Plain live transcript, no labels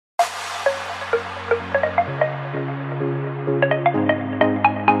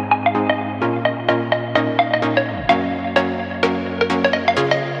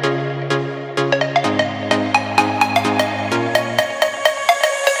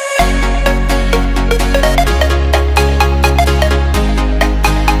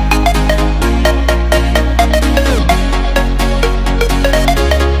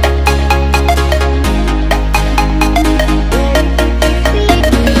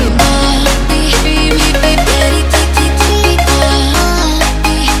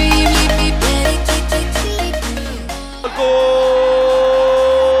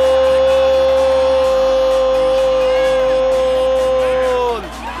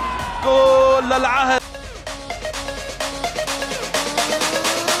كل العهد.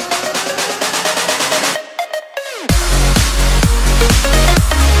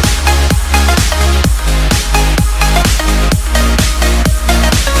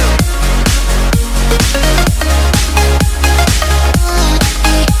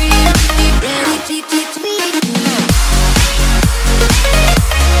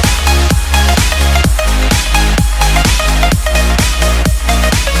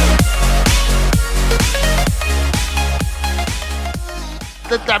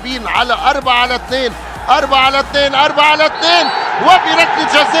 اللاعبين على 4-2 4-2 4-2 وبركلة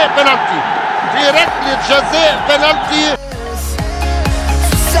جزاء بنالتي، بركلة جزاء بنالتي.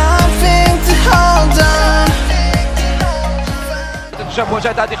 تشاب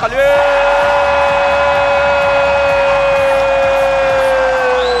وجهت هادي خليل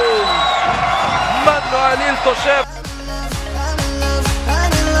مانويل توشيف.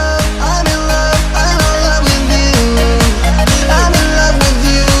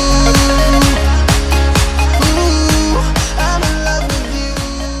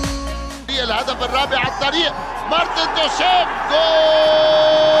 الهدف الرابع على الطريق، مارتن توشيف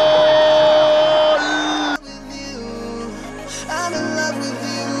جول.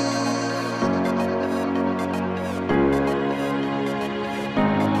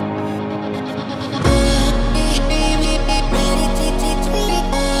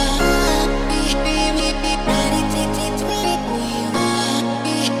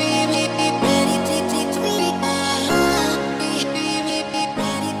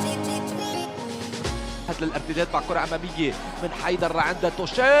 للارتداد مع كرة أمامية من حيدر عند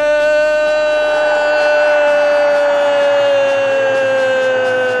توشيف.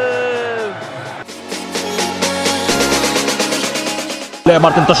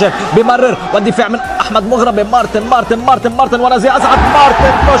 مارتن توشيف بمرر والدفاع من أحمد مغربي. مارتن مارتن مارتن مارتن ونزيع أسعد.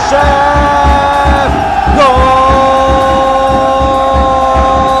 مارتن توشيف جول.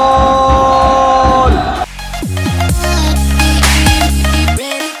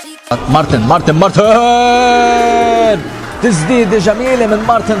 مارتن مارتن مارتن تسديدة جميلة من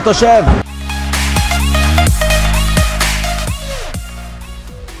مارتن توشيف.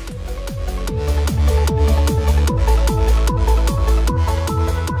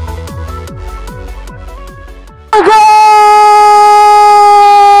 جول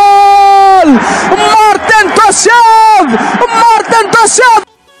مارتن توشيف. مارتن توشيف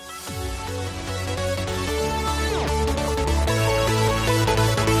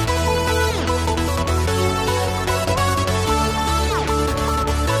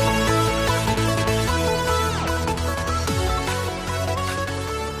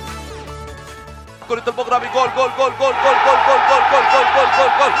كرة المغربي. جول جول جول جول جول جول جول جول جول جول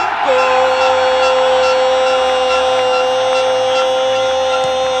جول جول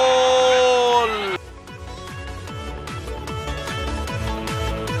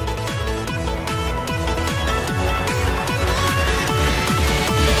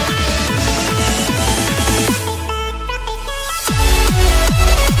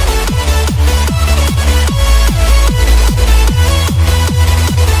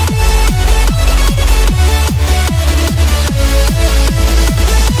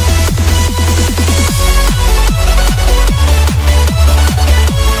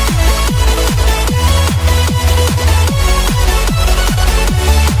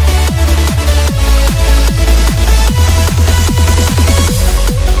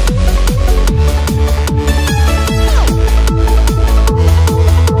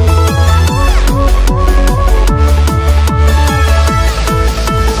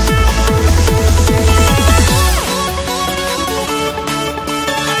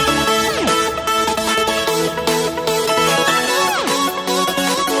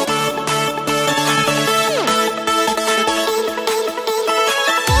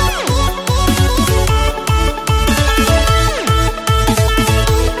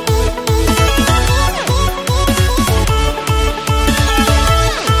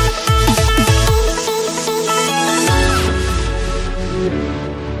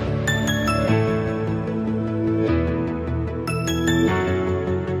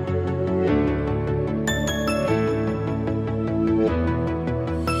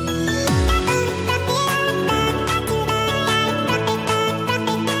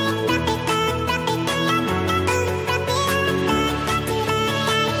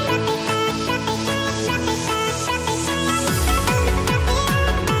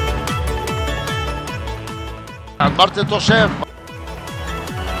مارتن توشيف.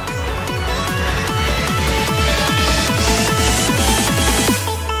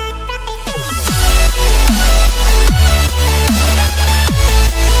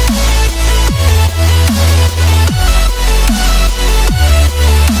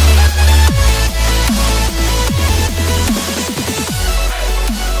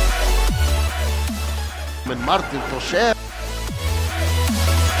 مارتن توشيف.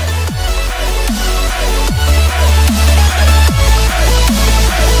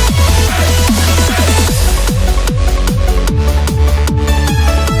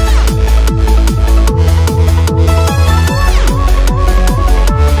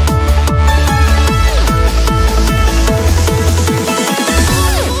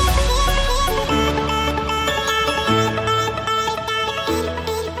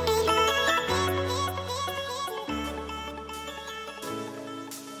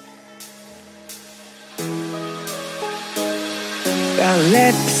 Our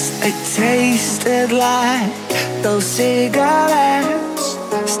lips, they tasted like those cigarettes.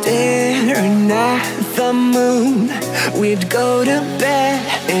 Staring at the moon, we'd go to bed.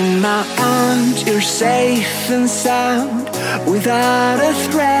 In my arms, you're safe and sound, without a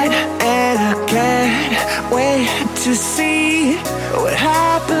threat. And I can't wait to see what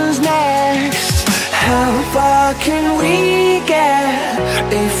happens next. How far can we get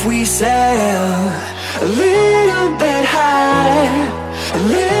if we sail a little bit high, a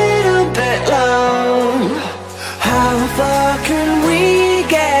little bit low? How far can we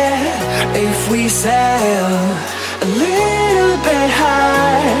get if we sail a little bit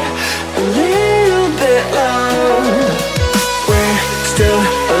high, a little bit low? We're still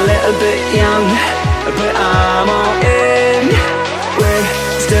a little bit young, but I'm all in. We're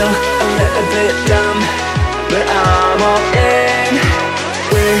still a little bit dumb, but I'm all in.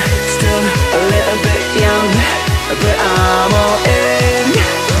 We're still a little bit young, but I'm all in.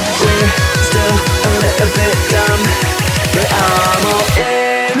 We're still a little bit dumb, but I'm all in.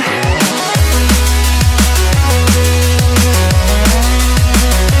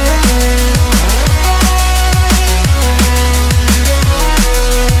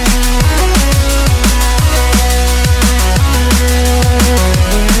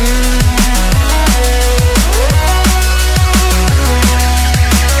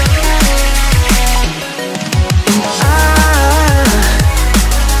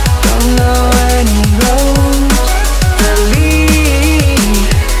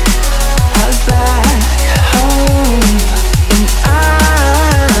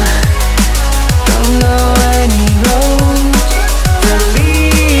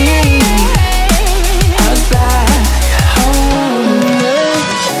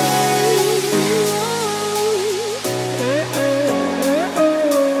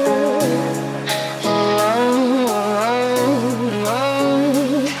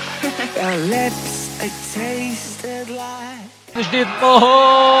 جديد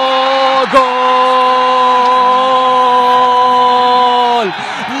جول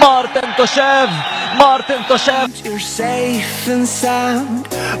مارتن توشيف. مارتن توشيف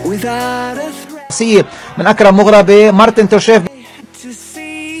من أكرم مغربي. مارتن توشيف.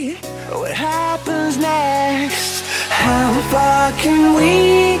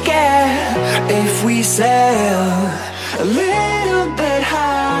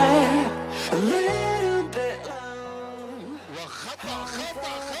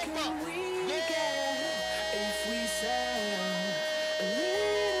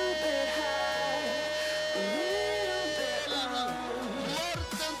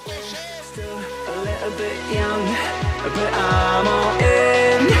 A bit young, but I'm all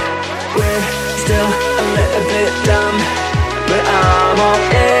in. We're still a little bit dumb, but I'm all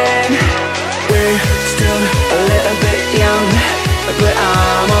in. We're still a little bit young, but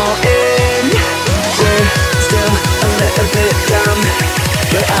I'm all in. We're still a little bit dumb,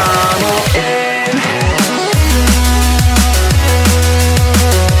 but I'm all in.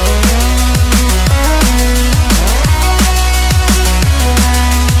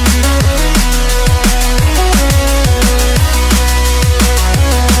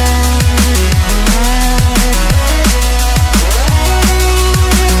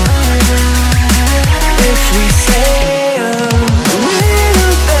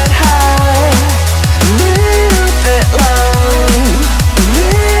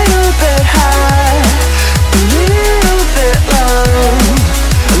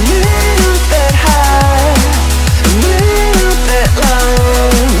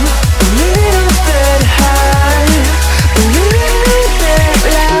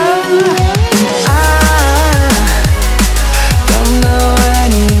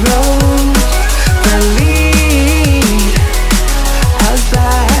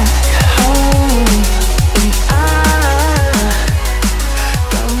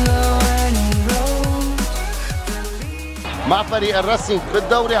 مع فريق الرسم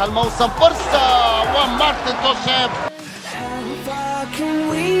بالدوري هالموسم. فرصة ومارتن توشيف.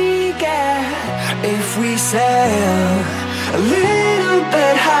 If we sail a little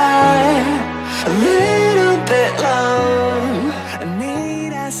bit high, a little bit bit low. I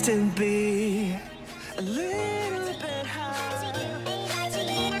need us to be a little bit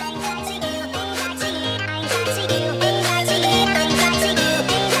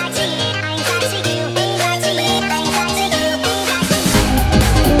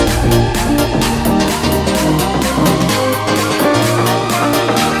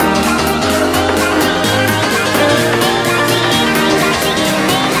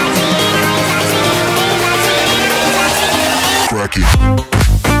Crack it.